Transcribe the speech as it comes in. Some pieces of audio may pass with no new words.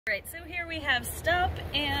Alright, so here we have stop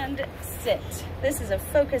and sit. This is a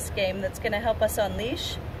focus game that's going to help us on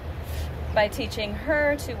leash by teaching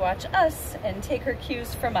her to watch us and take her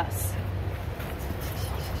cues from us.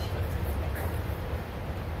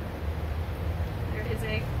 There is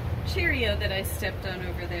a Cheerio that I stepped on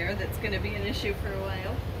over there that's going to be an issue for a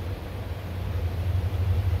while.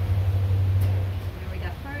 There we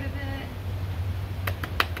got part of it.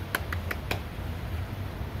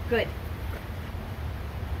 Good.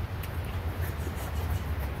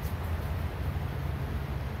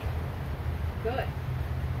 Good.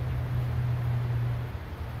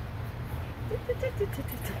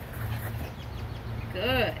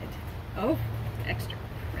 Good. Oh, extra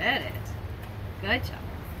credit. Good job.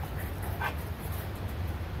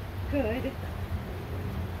 Good.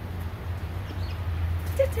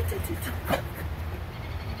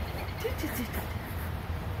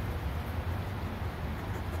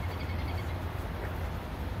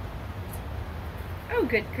 Oh,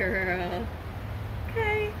 good girl.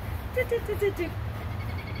 Okay. Good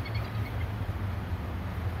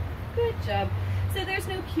job. So there's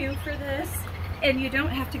no cue for this, and you don't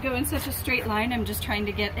have to go in such a straight line. I'm just trying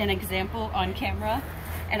to get an example on camera,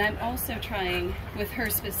 and I'm also trying, with her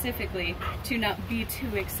specifically, to not be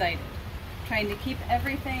too excited. Trying to keep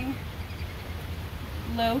everything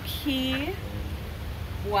low-key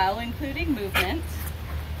while including movement.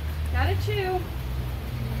 Gotta chew.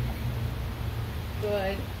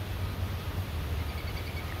 Good.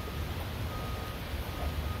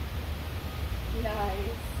 Nice.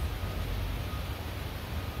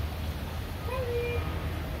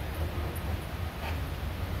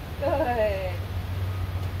 Good.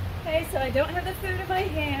 Okay, so I don't have the food in my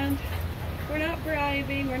hand. We're not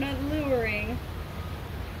bribing, we're not luring.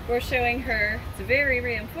 We're showing her, it's very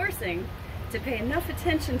reinforcing, to pay enough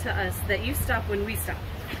attention to us that you stop when we stop.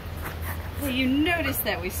 Well, you notice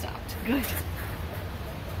that we stopped. Good.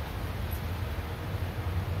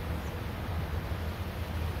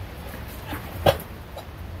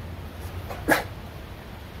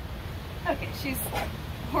 Okay, she's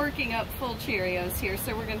horking up full Cheerios here,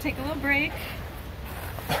 so we're going to take a little break.